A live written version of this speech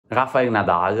Rafael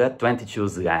Nadal, 22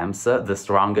 slams, the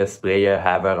strongest player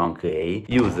ever on clay,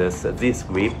 uses this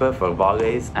grip for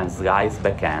volleys and slice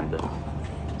backhand.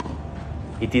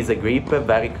 It is a grip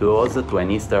very close to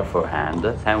an Easter forehand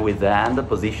and with the hand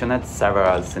positioned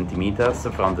several centimeters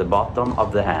from the bottom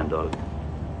of the handle.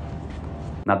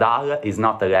 Nadal is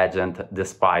not a legend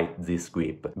despite this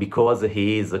grip, because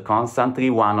he is constantly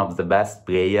one of the best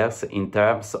players in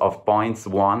terms of points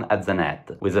won at the net,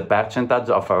 with a percentage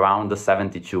of around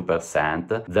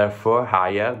 72%, therefore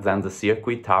higher than the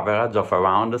circuit average of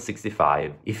around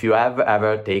 65%. If you have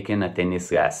ever taken a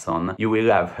tennis lesson, you will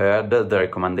have heard the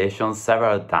recommendation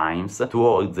several times to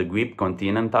hold the grip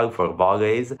continental for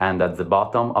volleys and at the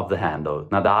bottom of the handle.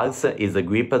 Nadal's is a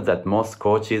grip that most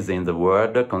coaches in the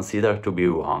world consider to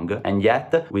be wrong, and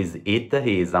yet with it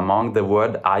he is among the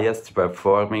world's highest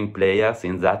performing players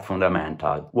in that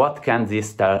fundamental. What can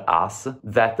this tell us?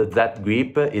 That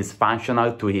grip is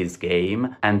functional to his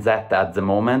game, and that at the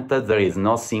moment there is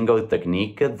no single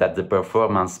technique that the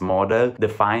performance model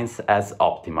defines as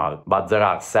optimal, but there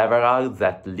are several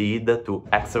that lead to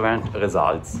excellent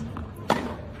results.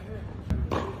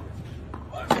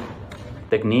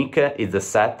 Technique is a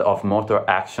set of motor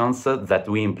actions that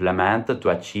we implement to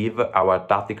achieve our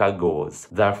tactical goals,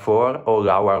 therefore all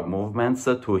our movements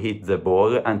to hit the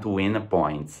ball and to win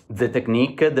points. The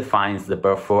technique defines the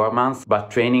performance, but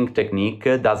training technique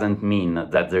doesn't mean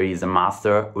that there is a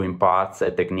master who imparts a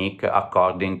technique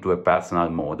according to a personal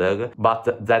model,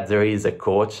 but that there is a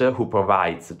coach who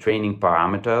provides training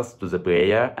parameters to the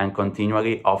player and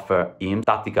continually offers him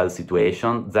tactical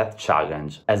situations that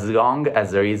challenge. As long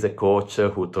as there is a coach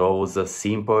who throws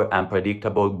simple and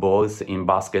predictable balls in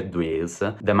basket drills,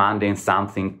 demanding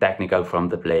something technical from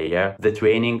the player, the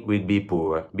training will be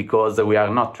poor, because we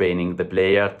are not training the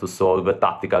player to solve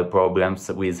tactical problems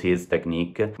with his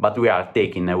technique, but we are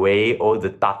taking away all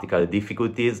the tactical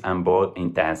difficulties and ball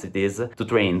intensities to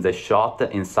train the shot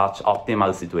in such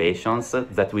optimal situations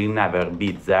that will never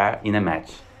be there in a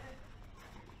match.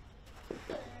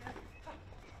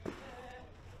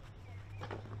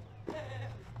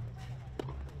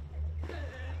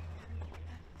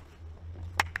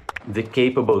 The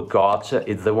capable coach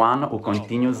is the one who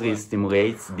continuously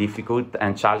stimulates difficult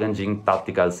and challenging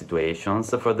tactical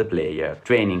situations for the player,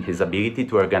 training his ability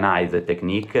to organize a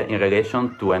technique in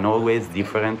relation to an always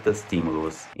different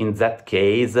stimulus. In that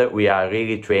case, we are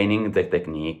really training the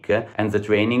technique, and the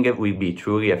training will be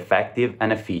truly effective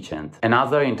and efficient.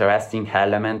 Another interesting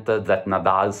element that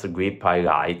Nadal's grip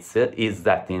highlights is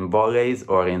that in volleys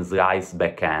or in slice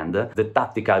backhand, the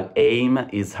tactical aim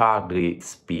is hardly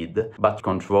speed, but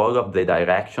control of the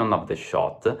direction of the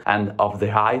shot and of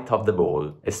the height of the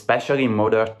ball, especially in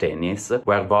modern tennis,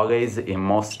 where volleys in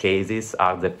most cases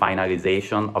are the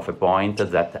finalization of a point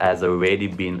that has already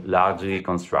been largely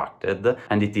constructed,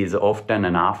 and it is often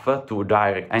enough to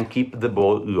direct and keep the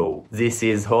ball low. This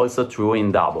is also true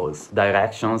in doubles.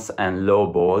 Directions and low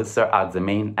balls are the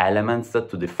main elements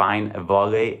to define a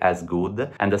volley as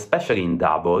good, and especially in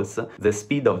doubles, the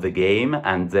speed of the game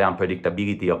and the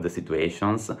unpredictability of the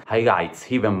situations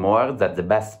highlights even more that the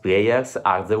best players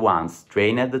are the ones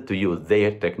trained to use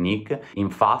their technique in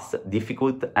fast,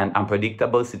 difficult and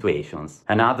unpredictable situations.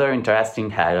 Another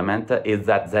interesting element is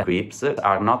that the grips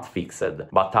are not fixed,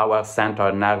 but our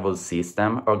central nervous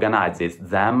system organizes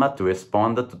them to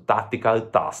respond to tactical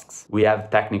tasks. We have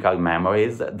technical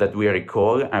memories that we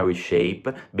recall and reshape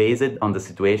based on the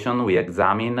situation we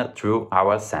examine through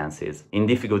our senses. In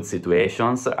difficult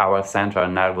situations, our central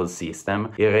nervous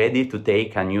system is ready to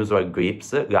take unusual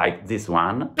grips like this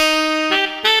one,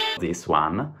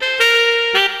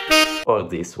 or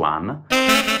this one.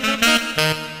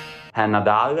 And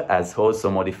Nadal has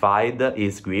also modified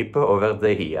his grip over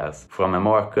the years, from a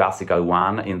more classical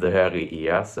one in the early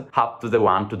years up to the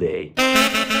one today.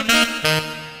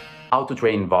 How to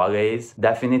train volleys?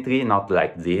 Definitely not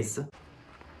like this,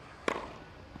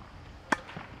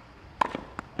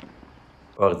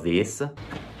 or this,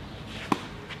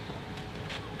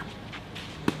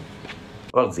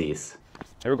 or this.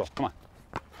 Here we go, come on,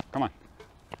 come on,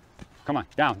 come on,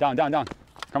 down, down, down, down.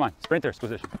 Come on, sprinter's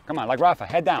position. Come on, like Rafa,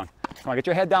 head down. Come on, get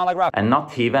your head down like Rafa. And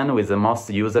not even with the most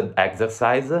used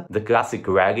exercise, the classic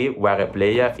rally where a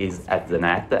player is at the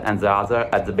net and the other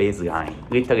at the baseline.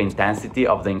 Little intensity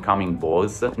of the incoming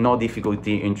balls, no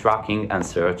difficulty in tracking and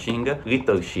searching,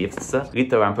 little shifts,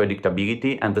 little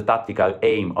unpredictability, and the tactical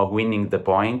aim of winning the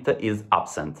point is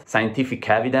absent. Scientific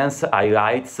evidence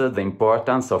highlights the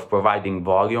importance of providing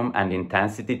volume and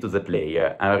intensity to the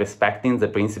player and respecting the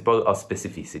principle of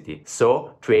specificity.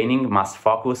 So, training must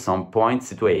focus on point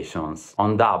situations. variations,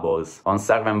 on doubles, on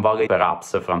serve and volley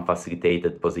perhaps from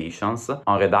facilitated positions,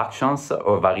 on reductions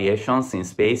or variations in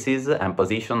spaces and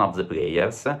position of the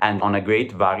players, and on a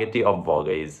great variety of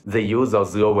volleys. The use of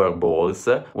slower balls,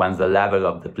 when the level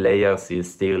of the players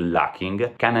is still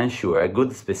lacking, can ensure a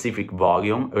good specific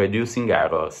volume, reducing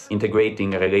errors.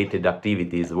 Integrating related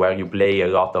activities where you play a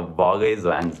lot of volleys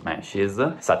and smashes,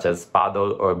 such as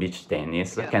paddle or beach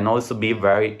tennis, can also be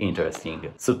very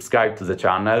interesting. Subscribe to the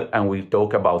channel and we'll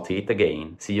talk about it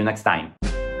again. See you next time!